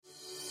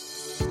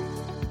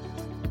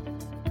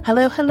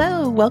Hello,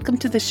 hello. Welcome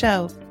to the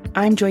show.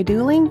 I'm Joy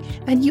Dooling,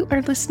 and you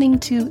are listening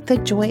to the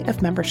Joy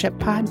of Membership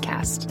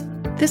podcast.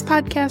 This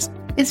podcast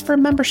is for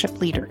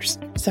membership leaders.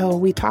 So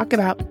we talk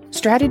about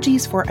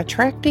strategies for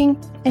attracting,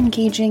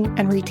 engaging,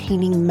 and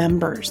retaining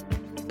members.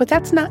 But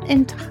that's not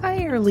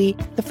entirely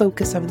the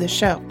focus of the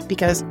show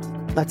because,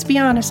 let's be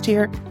honest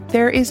here,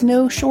 there is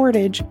no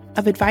shortage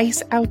of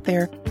advice out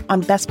there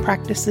on best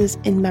practices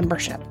in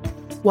membership.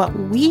 What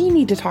we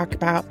need to talk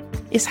about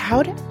is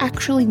how to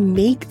actually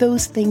make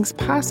those things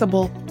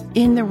possible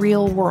in the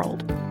real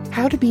world.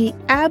 How to be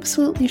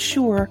absolutely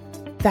sure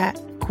that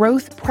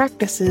growth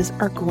practices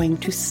are going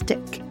to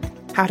stick.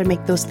 How to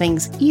make those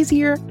things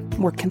easier,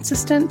 more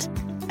consistent,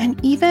 and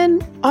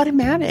even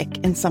automatic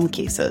in some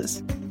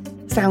cases.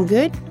 Sound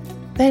good?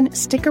 Then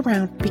stick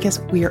around because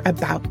we're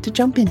about to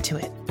jump into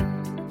it.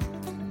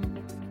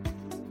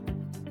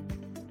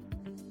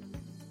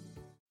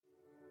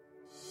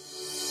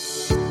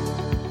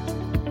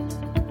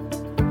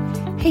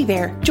 Hey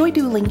there, Joy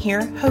Dooling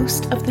here,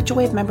 host of the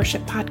Joy of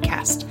Membership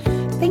podcast.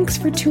 Thanks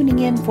for tuning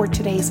in for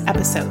today's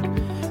episode.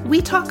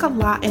 We talk a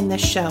lot in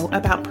this show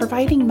about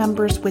providing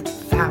members with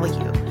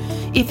value.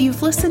 If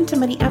you've listened to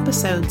many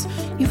episodes,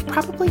 you've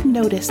probably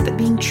noticed that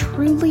being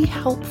truly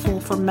helpful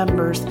for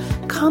members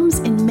comes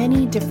in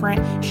many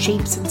different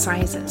shapes and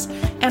sizes.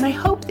 And I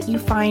hope that you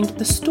find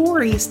the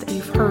stories that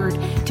you've heard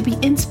to be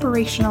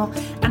inspirational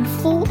and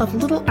full of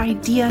little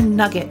idea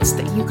nuggets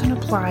that you can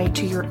apply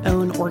to your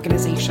own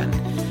organization.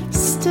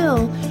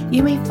 Still,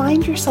 you may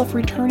find yourself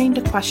returning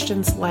to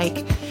questions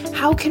like,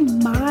 how can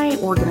my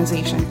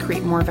organization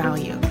create more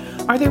value?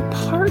 Are there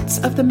parts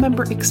of the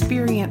member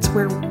experience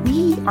where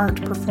we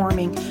aren't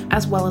performing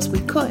as well as we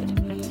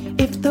could?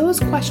 If those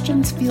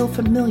questions feel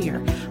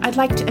familiar, I'd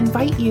like to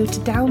invite you to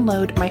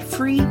download my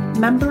free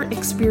Member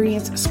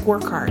Experience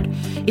Scorecard.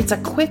 It's a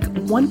quick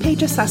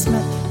one-page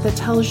assessment that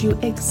tells you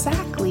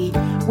exactly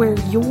where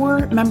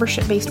your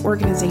membership-based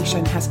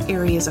organization has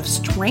areas of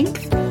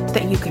strength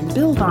that you can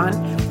build on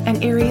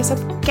and areas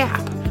of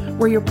gap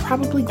where you're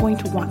probably going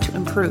to want to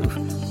improve.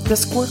 The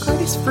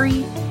scorecard is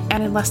free,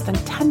 and in less than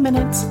 10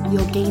 minutes,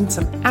 you'll gain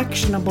some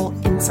actionable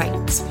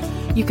insights.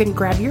 You can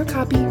grab your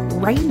copy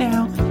right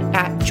now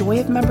at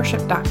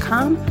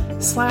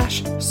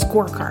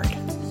joyofmembership.com/scorecard.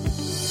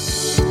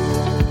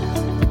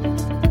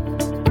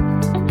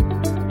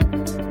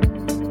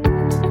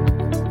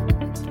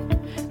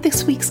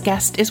 This week's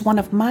guest is one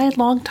of my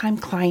longtime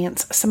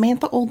clients,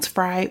 Samantha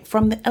Olds-Fry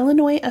from the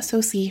Illinois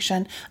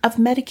Association of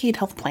Medicaid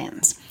Health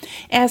Plans.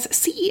 As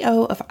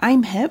CEO of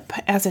I'm Hip,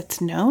 as it's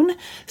known,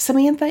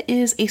 Samantha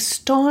is a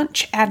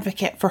staunch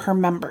advocate for her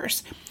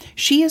members.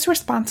 She is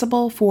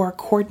responsible for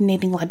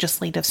coordinating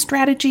legislative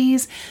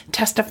strategies,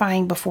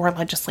 testifying before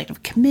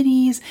legislative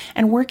committees,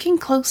 and working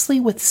closely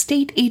with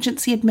state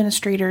agency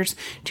administrators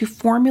to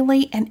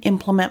formulate and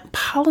implement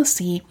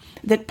policy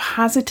that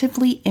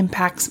positively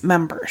impacts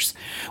members.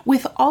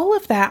 With all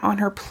of that on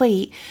her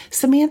plate,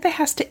 Samantha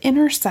has to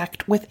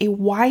intersect with a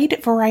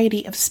wide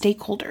variety of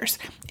stakeholders,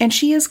 and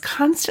she is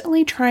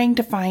constantly trying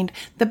to find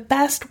the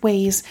best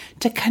ways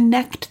to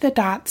connect the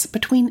dots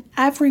between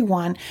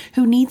everyone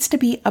who needs to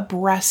be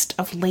abreast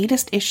of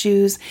latest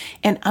issues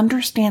and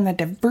understand the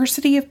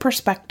diversity of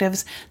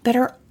perspectives that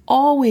are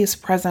always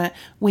present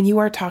when you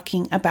are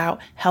talking about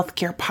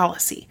healthcare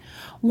policy.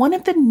 One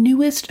of the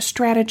newest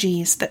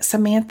strategies that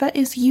Samantha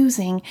is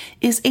using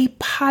is a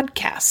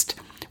podcast,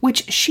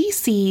 which she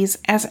sees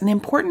as an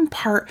important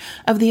part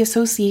of the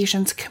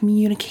association's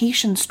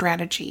communication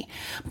strategy,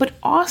 but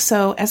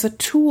also as a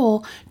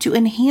tool to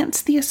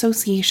enhance the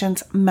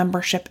association's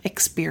membership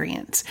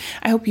experience.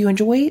 I hope you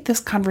enjoy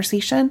this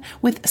conversation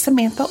with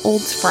Samantha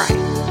Olds-Fry.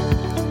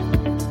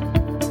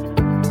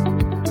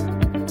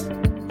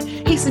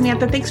 Hey,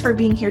 Samantha, thanks for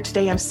being here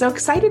today. I'm so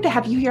excited to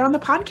have you here on the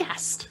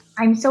podcast.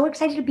 I'm so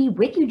excited to be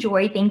with you,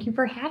 Joy. Thank you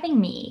for having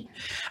me.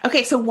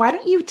 Okay, so why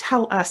don't you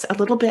tell us a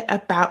little bit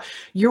about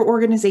your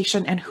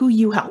organization and who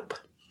you help?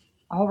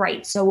 All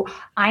right. So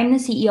I'm the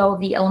CEO of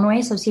the Illinois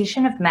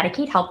Association of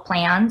Medicaid Health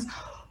Plans.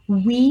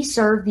 We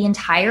serve the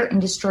entire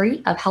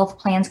industry of health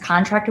plans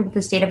contracted with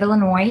the state of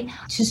Illinois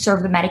to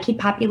serve the Medicaid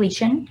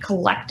population.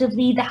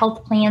 Collectively, the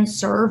health plans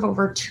serve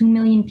over 2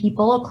 million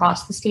people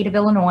across the state of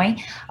Illinois,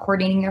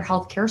 coordinating their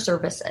healthcare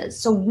services.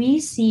 So we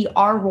see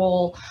our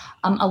role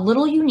a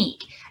little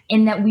unique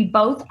in that we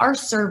both are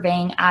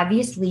serving,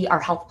 obviously, our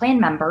health plan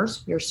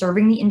members. We're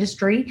serving the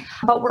industry,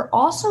 but we're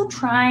also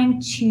trying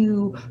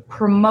to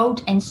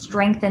promote and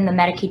strengthen the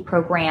Medicaid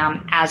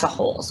program as a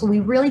whole. So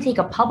we really take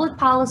a public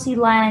policy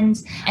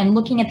lens and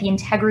looking at the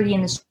integrity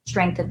and the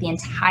strength of the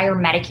entire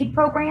Medicaid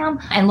program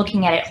and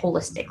looking at it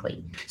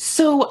holistically.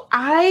 So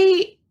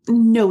I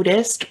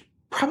noticed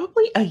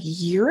probably a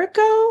year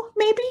ago,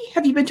 maybe.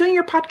 Have you been doing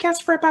your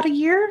podcast for about a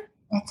year?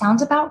 That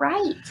sounds about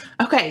right.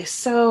 Okay,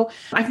 so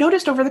I've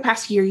noticed over the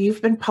past year,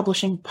 you've been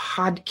publishing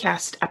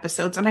podcast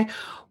episodes, and I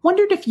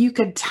wondered if you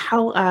could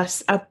tell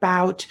us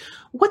about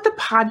what the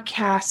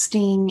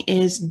podcasting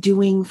is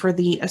doing for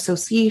the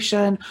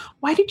association.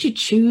 Why did you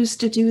choose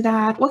to do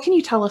that? What can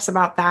you tell us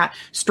about that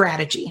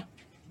strategy?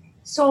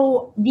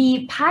 So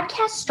the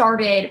podcast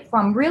started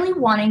from really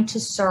wanting to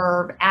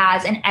serve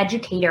as an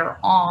educator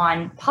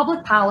on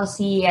public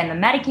policy and the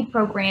Medicaid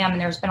program.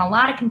 And there's been a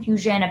lot of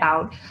confusion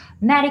about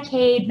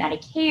Medicaid,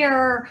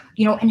 Medicare,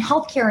 and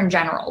healthcare in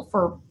general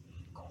for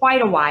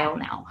quite a while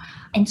now.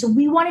 And so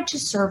we wanted to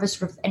serve as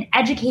sort of an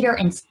educator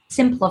and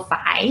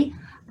simplify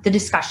the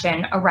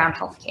discussion around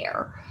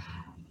healthcare.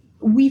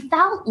 We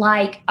felt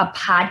like a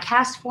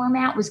podcast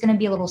format was going to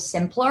be a little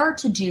simpler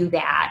to do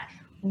that,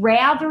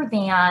 rather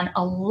than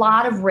a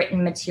lot of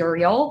written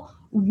material,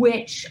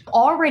 which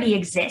already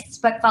exists,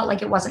 but felt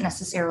like it wasn't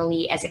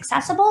necessarily as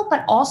accessible,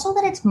 but also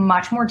that it's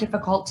much more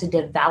difficult to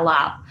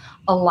develop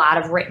a lot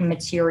of written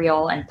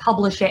material and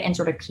publish it and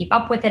sort of keep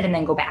up with it and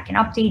then go back and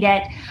update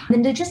it,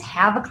 than to just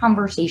have a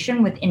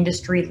conversation with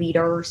industry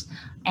leaders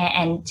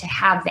and to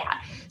have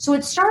that. So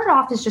it started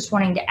off as just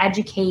wanting to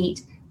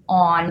educate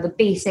on the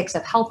basics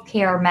of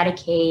healthcare,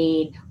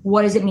 Medicaid,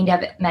 what does it mean to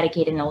have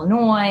Medicaid in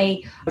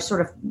Illinois,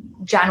 sort of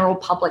general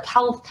public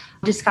health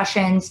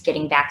discussions,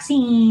 getting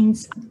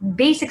vaccines,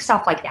 basic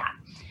stuff like that.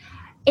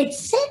 It's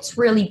since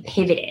really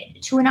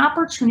pivoted to an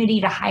opportunity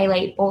to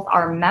highlight both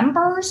our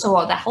members,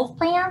 so the health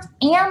plans,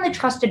 and the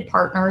trusted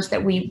partners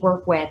that we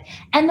work with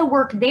and the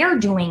work they're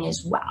doing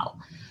as well.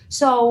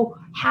 So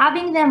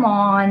having them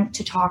on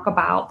to talk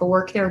about the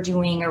work they're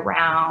doing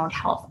around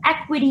health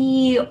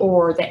equity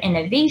or the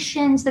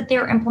innovations that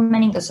they're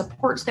implementing, the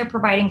supports they're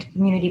providing to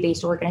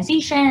community-based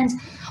organizations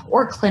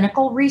or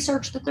clinical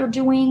research that they're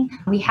doing.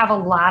 We have a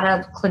lot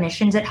of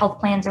clinicians at health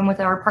plans and with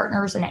our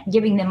partners, and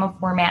giving them a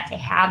format to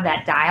have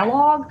that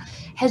dialogue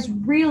has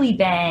really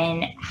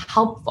been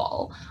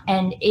helpful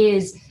and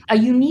is a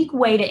unique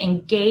way to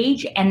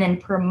engage and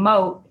then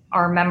promote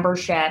our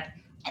membership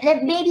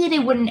that maybe they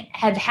wouldn't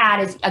have had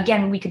as,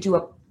 again, we could do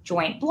a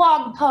joint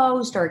blog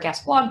post or a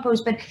guest blog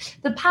post, but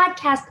the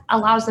podcast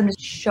allows them to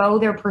show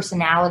their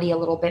personality a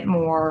little bit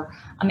more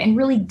and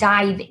really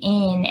dive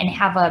in and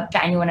have a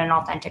genuine and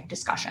authentic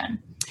discussion.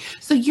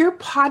 So your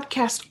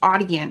podcast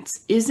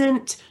audience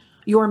isn't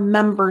your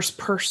members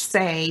per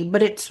se,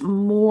 but it's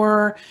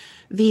more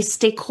the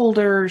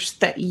stakeholders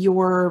that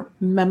your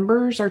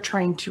members are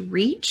trying to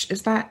reach.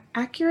 Is that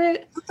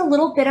accurate? It's a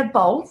little bit of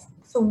both.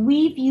 So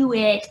we view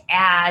it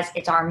as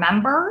it's our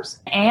members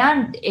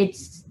and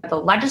it's the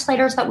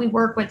legislators that we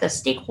work with, the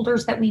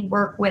stakeholders that we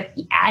work with,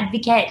 the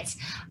advocates,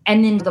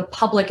 and then the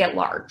public at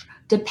large.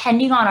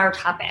 Depending on our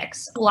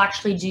topics, we'll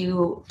actually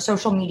do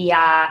social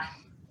media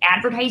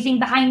advertising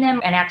behind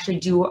them and actually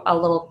do a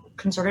little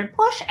concerted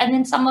push. And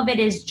then some of it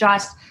is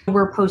just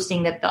we're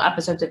posting that the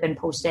episodes have been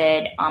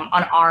posted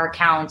on our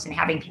accounts and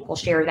having people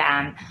share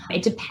them.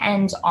 It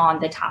depends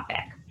on the topic.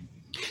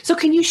 So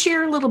can you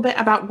share a little bit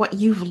about what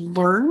you've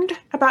learned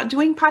about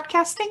doing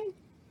podcasting?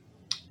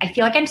 I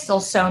feel like I'm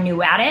still so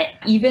new at it,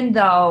 even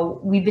though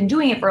we've been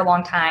doing it for a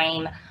long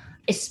time,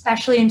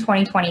 especially in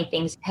 2020,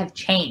 things have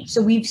changed.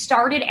 So we've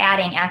started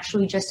adding,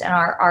 actually just in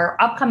our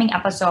upcoming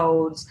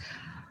episodes,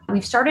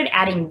 we've started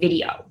adding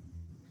video.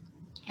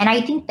 And I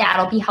think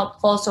that'll be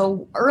helpful.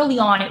 So early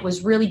on, it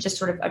was really just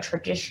sort of a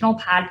traditional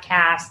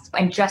podcast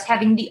and just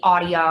having the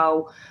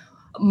audio.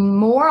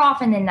 More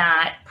often than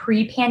not,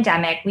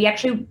 pre-pandemic, we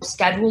actually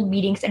scheduled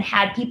meetings and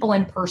had people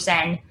in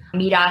person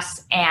meet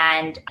us.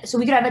 And so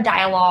we could have a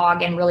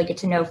dialogue and really get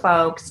to know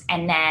folks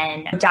and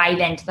then dive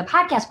into the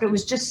podcast. But it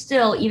was just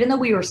still, even though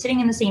we were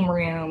sitting in the same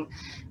room,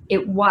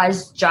 it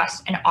was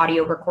just an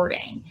audio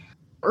recording.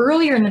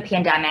 Earlier in the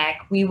pandemic,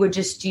 we would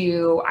just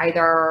do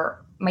either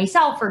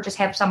myself or just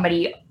have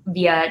somebody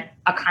via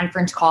a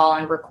conference call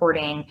and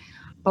recording.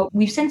 But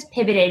we've since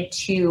pivoted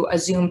to a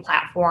Zoom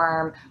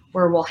platform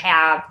where we'll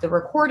have the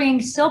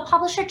recording, still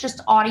publish it just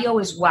audio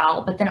as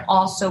well, but then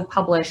also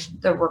publish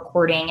the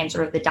recording and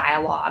sort of the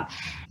dialogue.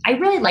 I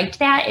really liked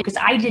that because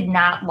I did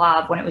not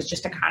love when it was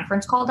just a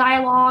conference call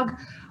dialogue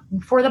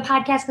for the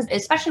podcast, because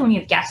especially when you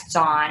have guests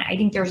on, I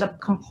think there's a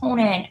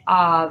component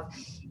of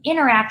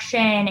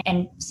interaction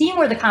and seeing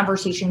where the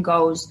conversation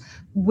goes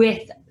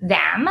with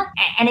them.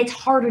 And it's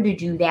harder to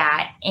do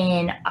that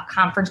in a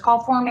conference call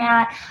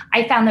format.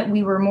 I found that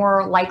we were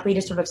more likely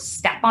to sort of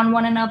step on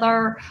one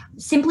another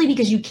simply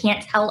because you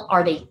can't tell,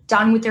 are they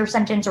done with their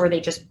sentence or are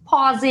they just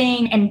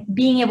pausing? And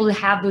being able to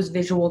have those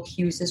visual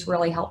cues is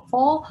really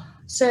helpful.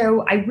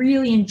 So I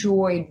really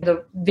enjoyed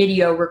the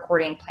video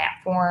recording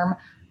platform.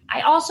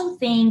 I also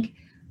think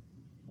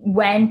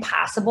when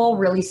possible,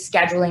 really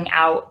scheduling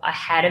out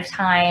ahead of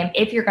time,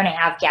 if you're going to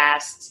have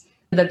guests,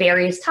 the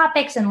various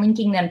topics and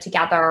linking them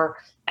together,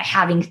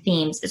 having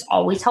themes is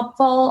always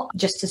helpful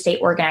just to stay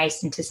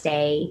organized and to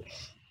stay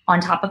on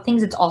top of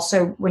things. It's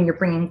also when you're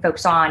bringing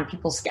folks on,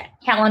 people's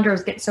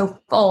calendars get so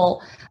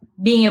full,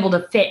 being able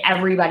to fit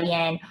everybody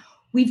in.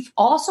 We've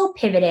also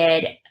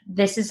pivoted.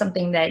 This is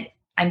something that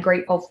I'm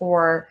grateful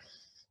for,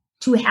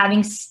 to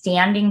having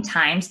standing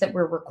times that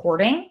we're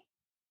recording.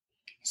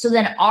 So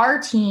then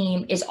our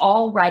team is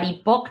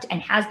already booked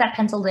and has that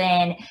penciled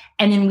in.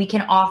 And then we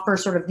can offer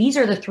sort of, these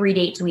are the 3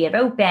 dates we have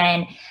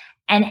open.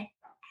 And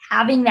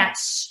having that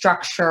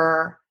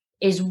structure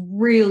is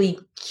really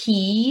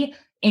key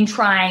in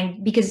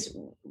trying, because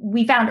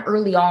we found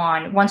early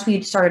on, once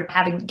we started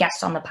having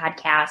guests on the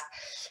podcast,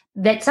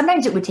 that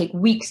sometimes it would take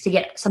weeks to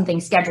get something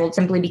scheduled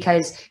simply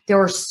because there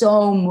were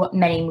so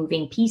many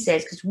moving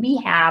pieces. Because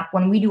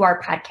when we do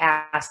our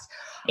podcast,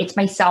 it's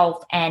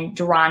myself and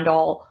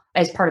Durandal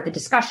as part of the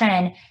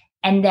discussion.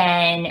 And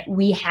then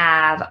we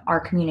have our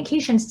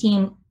communications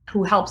team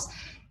who helps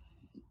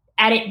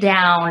edit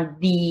down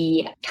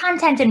the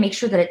content and make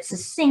sure that it's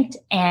succinct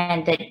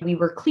and that we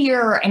were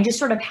clear, and just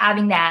sort of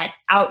having that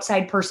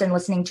outside person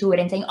listening to it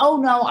and saying, oh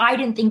no, I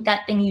didn't think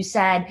that thing you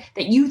said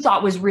that you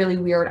thought was really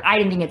weird, I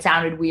didn't think it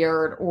sounded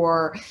weird,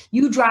 or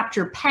you dropped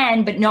your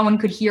pen, but no one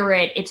could hear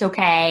it. It's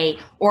okay.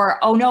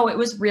 Or, oh no, it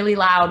was really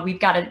loud. We've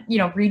got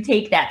to,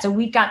 retake that. So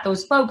we've got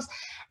those folks.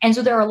 And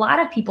so there are a lot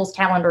of people's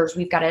calendars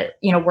we've got to,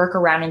 work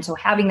around. And so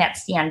having that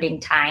standing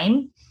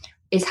time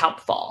is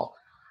helpful.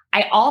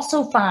 I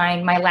also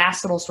find my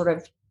last little sort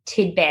of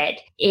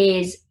tidbit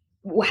is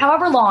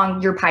however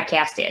long your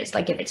podcast is,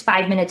 like if it's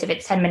 5 minutes, if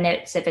it's 10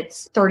 minutes, if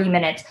it's 30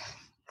 minutes,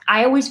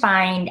 I always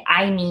find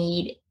I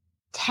need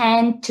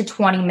 10 to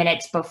 20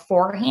 minutes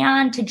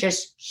beforehand to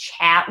just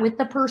chat with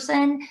the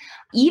person.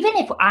 Even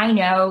if I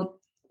know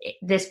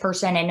this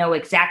person and know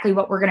exactly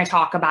what we're going to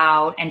talk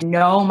about and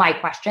know my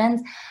questions,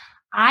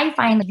 I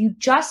find that you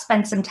just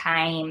spend some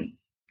time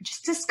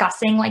just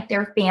discussing like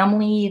their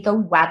family, the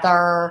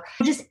weather,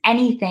 just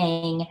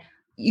anything,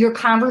 your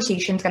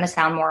conversation is going to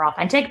sound more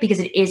authentic because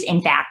it is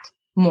in fact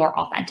more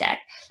authentic.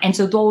 And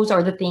so those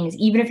are the things,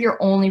 even if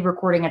you're only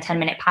recording a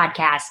 10-minute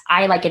podcast,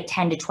 I like a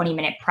 10 to 20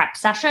 minute prep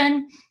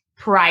session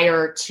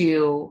prior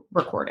to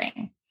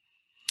recording.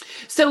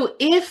 So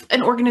if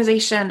an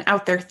organization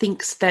out there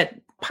thinks that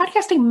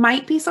podcasting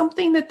might be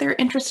something that they're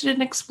interested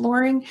in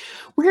exploring,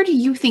 where do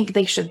you think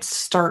they should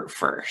start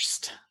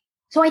first?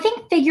 So I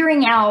think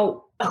figuring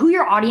out who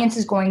your audience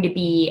is going to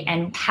be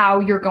and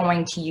how you're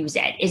going to use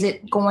it. Is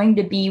it going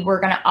to be, we're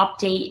going to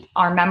update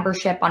our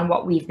membership on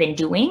what we've been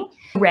doing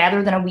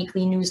rather than a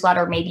weekly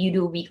newsletter? Maybe you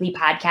do a weekly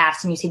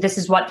podcast and you say, this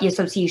is what the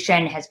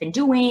association has been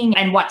doing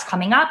and what's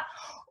coming up.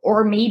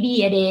 Or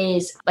maybe it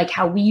is like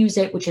how we use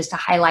it, which is to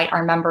highlight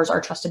our members,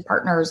 our trusted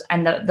partners,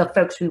 and the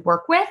folks we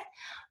work with.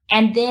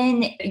 And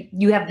then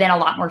you have then a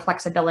lot more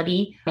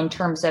flexibility in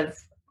terms of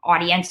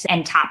audience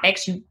and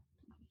topics.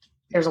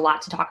 There's a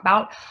lot to talk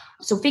about.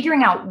 So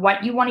figuring out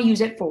what you want to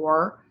use it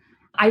for.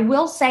 I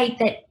will say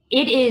that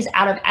it is,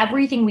 out of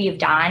everything we have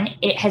done,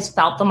 it has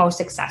felt the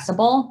most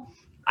accessible.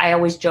 I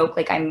always joke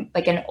like I'm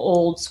like an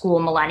old school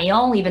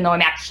millennial, even though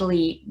I'm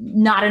actually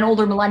not an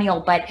older millennial,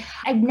 but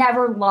I've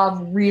never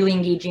loved really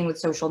engaging with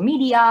social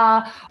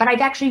media, but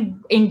I've actually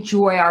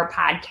enjoy our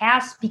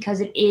podcast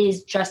because it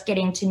is just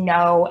getting to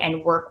know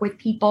and work with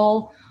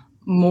people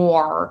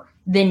more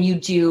than you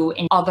do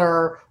in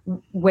other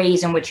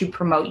ways in which you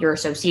promote your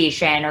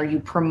association or you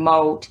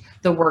promote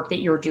the work that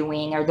you're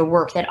doing or the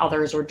work that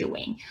others are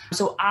doing.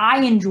 So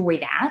I enjoy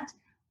that.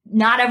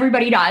 Not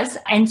everybody does.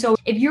 And so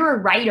if you're a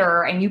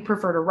writer and you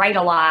prefer to write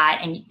a lot,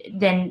 and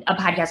then a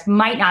podcast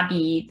might not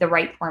be the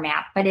right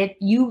format. But if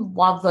you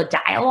love the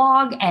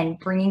dialogue and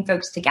bringing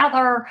folks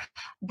together,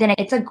 then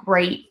it's a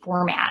great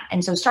format.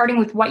 And so starting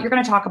with what you're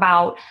going to talk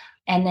about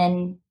and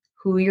then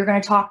who you're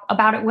going to talk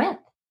about it with.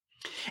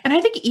 And I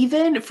think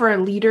even for a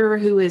leader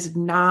who is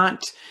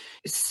not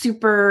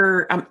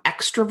super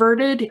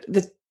extroverted,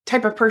 the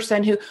type of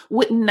person who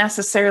wouldn't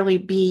necessarily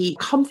be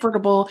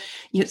comfortable,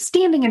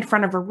 standing in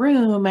front of a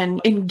room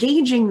and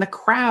engaging the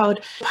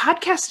crowd,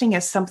 podcasting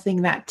is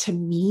something that to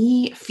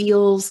me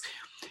feels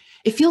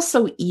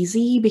so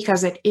easy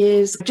because it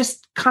is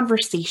just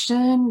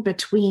conversation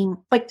between,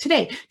 like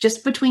today,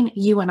 just between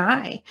you and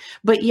I.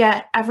 But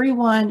yet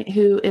everyone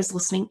who is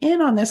listening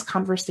in on this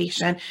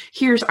conversation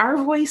hears our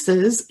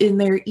voices in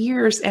their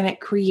ears, and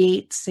it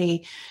creates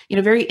a,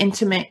 very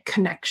intimate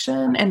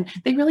connection, and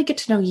they really get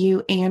to know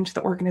you and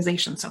the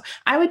organization. So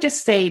I would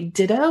just say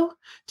ditto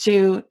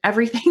to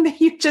everything that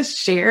you just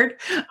shared,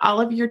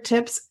 all of your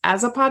tips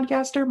as a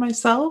podcaster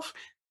myself.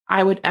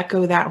 I would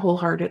echo that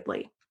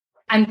wholeheartedly.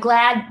 I'm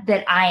glad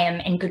that I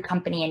am in good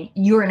company and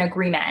you're in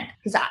agreement,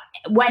 because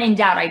when in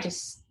doubt, I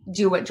just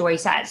do what Joy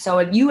says. So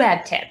if you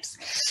have tips.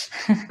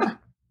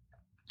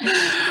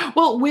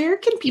 Well, where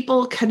can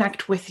people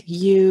connect with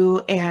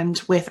you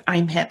and with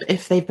I'm Hip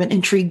if they've been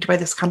intrigued by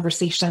this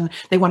conversation,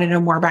 they want to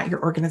know more about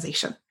your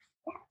organization?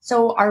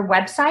 So our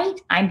website,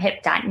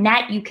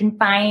 imhip.net, you can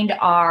find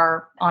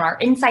on our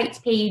insights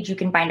page, you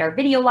can find our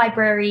video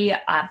library,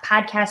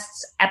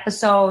 podcasts,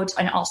 episodes,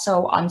 and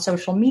also on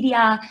social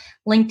media,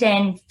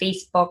 LinkedIn,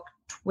 Facebook,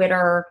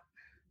 Twitter,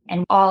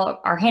 and all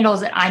our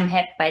handles at I'm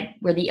Hip, but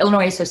we're the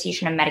Illinois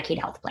Association of Medicaid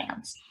Health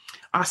Plans.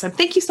 Awesome.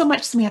 Thank you so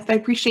much, Samantha. I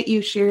appreciate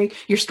you sharing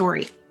your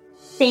story.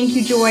 Thank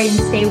you, Joy, and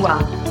stay well.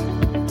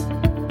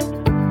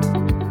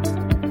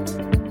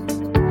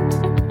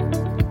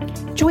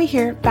 Joy Joy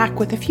here, back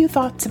with a few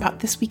thoughts about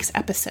this week's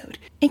episode.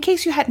 In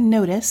case you hadn't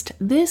noticed,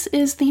 this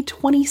is the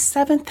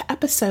 27th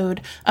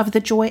episode of the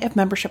Joy of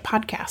Membership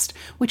podcast,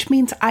 which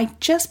means I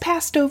just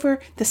passed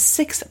over the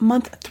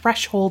 6-month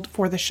threshold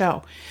for the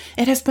show.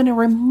 It has been a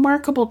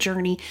remarkable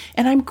journey,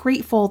 and I'm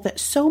grateful that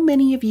so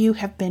many of you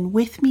have been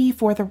with me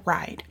for the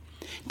ride.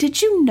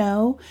 Did you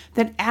know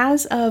that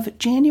as of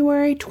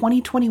January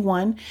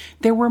 2021,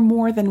 there were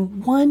more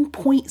than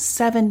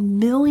 1.7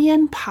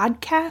 million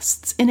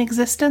podcasts in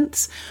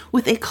existence,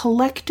 with a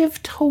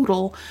collective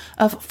total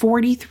of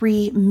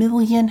 43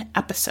 million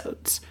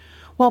episodes?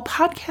 While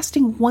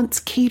podcasting once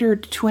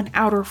catered to an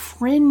outer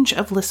fringe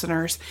of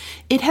listeners,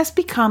 it has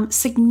become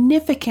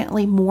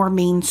significantly more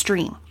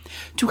mainstream.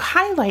 To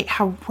highlight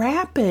how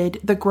rapid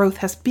the growth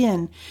has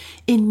been,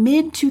 in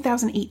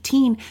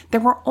mid-2018,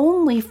 there were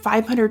only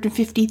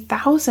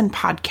 550,000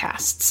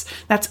 podcasts.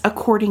 That's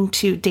according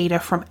to data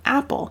from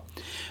Apple,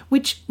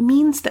 which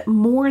means that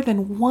more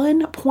than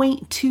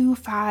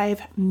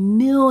 1.25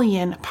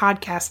 million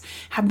podcasts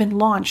have been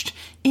launched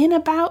in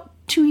about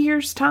 2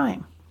 years'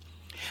 time.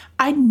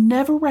 I'd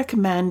never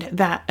recommend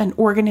that an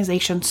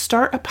organization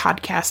start a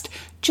podcast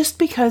just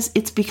because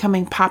it's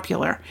becoming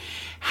popular.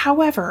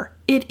 However,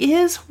 it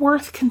is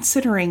worth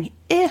considering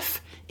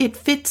if it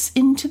fits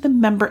into the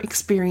member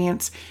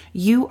experience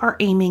you are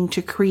aiming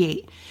to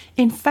create.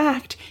 In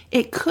fact,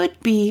 it could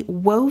be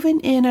woven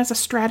in as a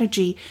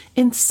strategy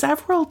in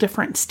several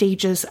different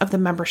stages of the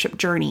membership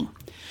journey.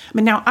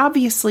 Now,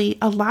 obviously,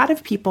 a lot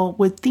of people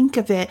would think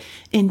of it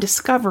in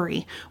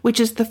discovery, which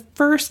is the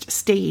first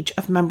stage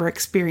of member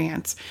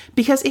experience,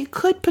 because it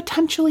could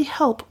potentially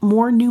help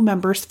more new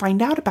members find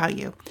out about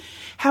you.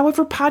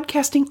 However,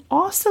 podcasting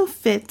also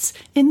fits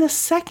in the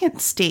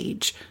second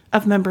stage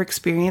of member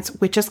experience,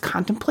 which is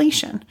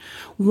contemplation.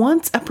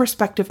 Once a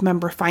prospective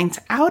member finds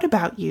out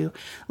about you,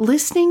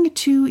 listening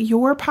to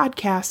your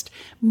podcast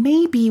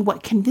may be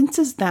what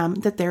convinces them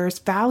that there is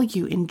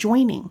value in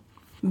joining.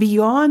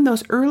 Beyond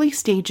those early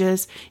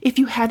stages, if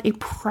you had a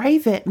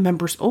private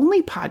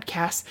members-only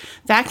podcast,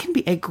 that can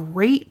be a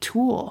great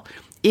tool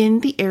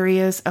in the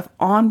areas of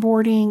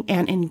onboarding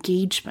and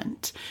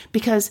engagement,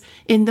 because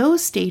in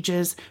those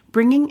stages,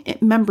 bringing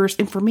members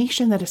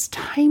information that is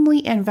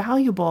timely and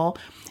valuable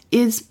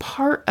is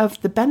part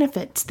of the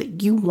benefits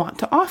that you want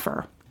to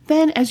offer.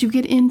 Then as you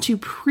get into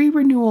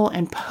pre-renewal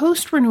and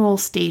post-renewal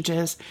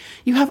stages,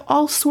 you have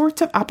all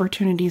sorts of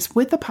opportunities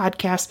with the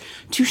podcast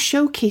to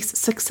showcase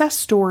success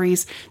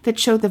stories that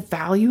show the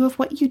value of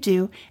what you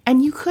do,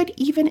 and you could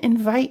even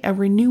invite a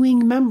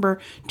renewing member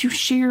to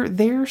share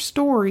their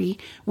story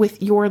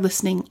with your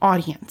listening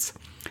audience.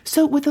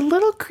 So with a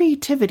little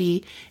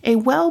creativity, a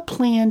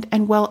well-planned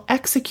and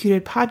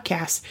well-executed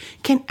podcast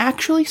can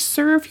actually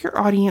serve your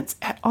audience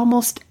at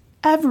almost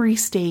every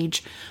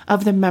stage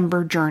of the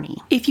member journey.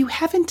 If you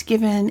haven't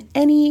given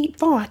any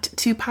thought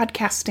to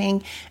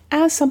podcasting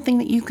as something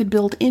that you could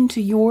build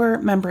into your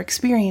member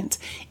experience,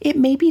 it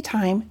may be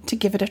time to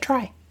give it a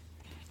try.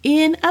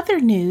 In other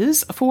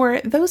news,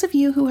 for those of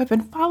you who have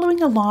been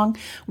following along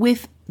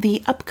with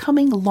the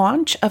upcoming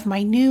launch of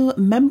my new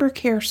member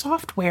care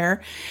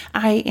software,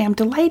 I am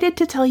delighted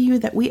to tell you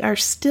that we are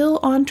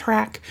still on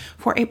track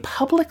for a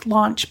public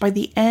launch by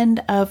the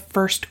end of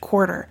first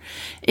quarter.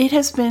 It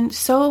has been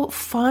so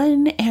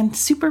fun and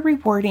super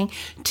rewarding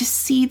to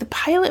see the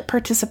pilot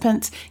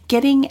participants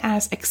getting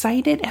as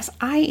excited as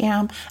I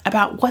am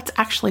about what's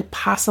actually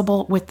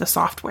possible with the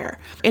software.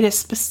 It is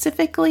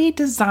specifically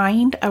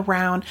designed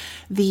around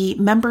the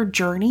member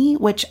journey,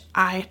 which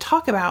I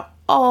talk about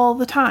all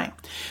the time.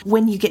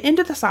 When you get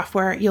into the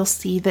software, you'll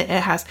see that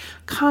it has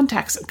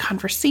contacts and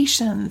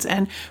conversations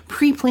and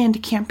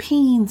pre-planned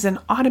campaigns and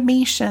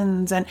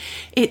automations, and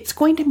it's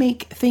going to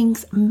make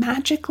things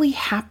magically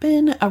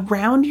happen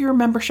around your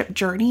membership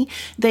journey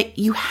that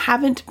you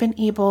haven't been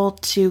able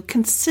to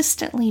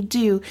consistently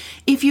do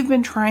if you've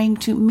been trying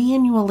to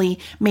manually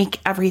make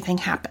everything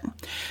happen.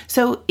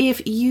 So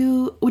if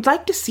you would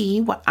like to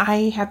see what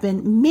I have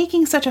been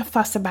making such a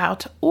fuss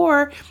about,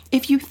 or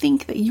if you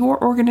think that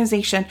your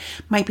organization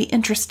might be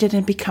interested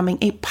in becoming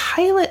a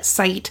pilot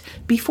site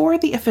before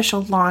the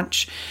official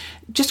launch,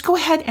 just go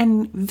ahead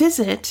and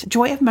visit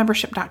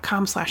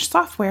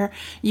joyofmembership.com/software.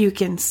 You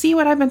can see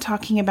what I've been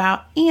talking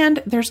about,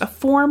 and there's a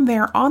form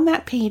there on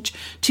that page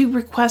to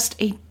request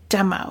a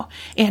demo.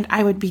 And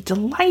I would be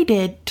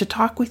delighted to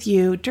talk with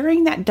you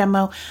during that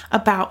demo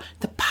about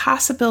the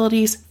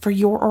possibilities for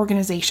your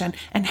organization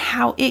and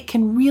how it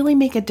can really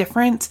make a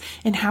difference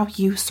in how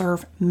you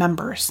serve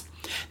members.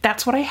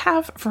 That's what I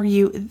have for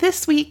you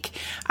this week.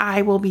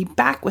 I will be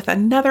back with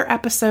another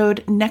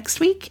episode next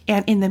week.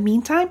 And in the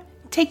meantime,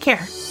 take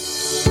care.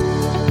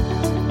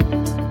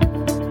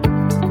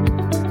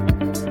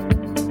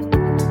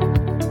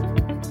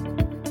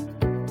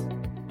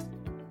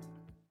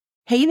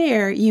 Hey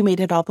there, you made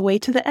it all the way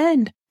to the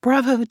end.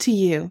 Bravo to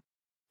you.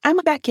 I'm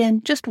back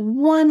in just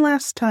one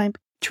last time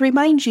to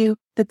remind you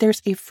that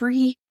there's a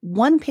free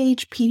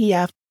one-page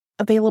PDF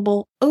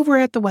available over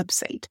at the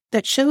website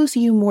that shows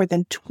you more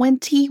than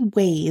 20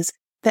 ways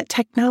that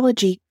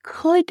technology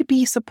could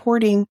be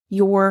supporting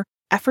your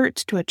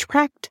efforts to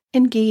attract,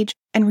 engage,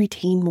 and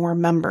retain more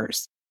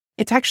members.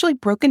 It's actually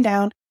broken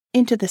down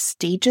into the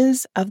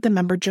stages of the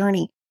member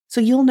journey,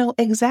 so you'll know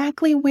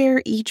exactly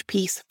where each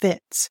piece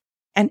fits.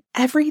 And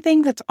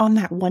everything that's on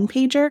that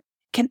one-pager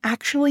can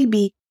actually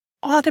be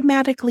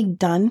automatically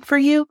done for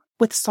you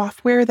with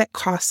software that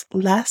costs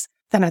less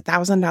than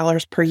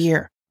 $1,000 per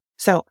year.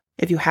 So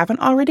if you haven't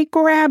already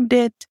grabbed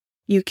it,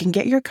 you can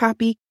get your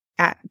copy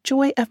at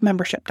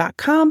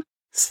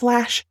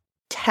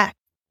joyofmembership.com/tech.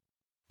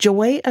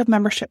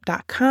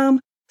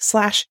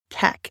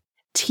 joyofmembership.com/tech.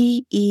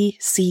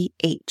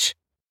 TECH.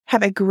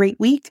 Have a great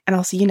week, and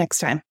I'll see you next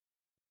time.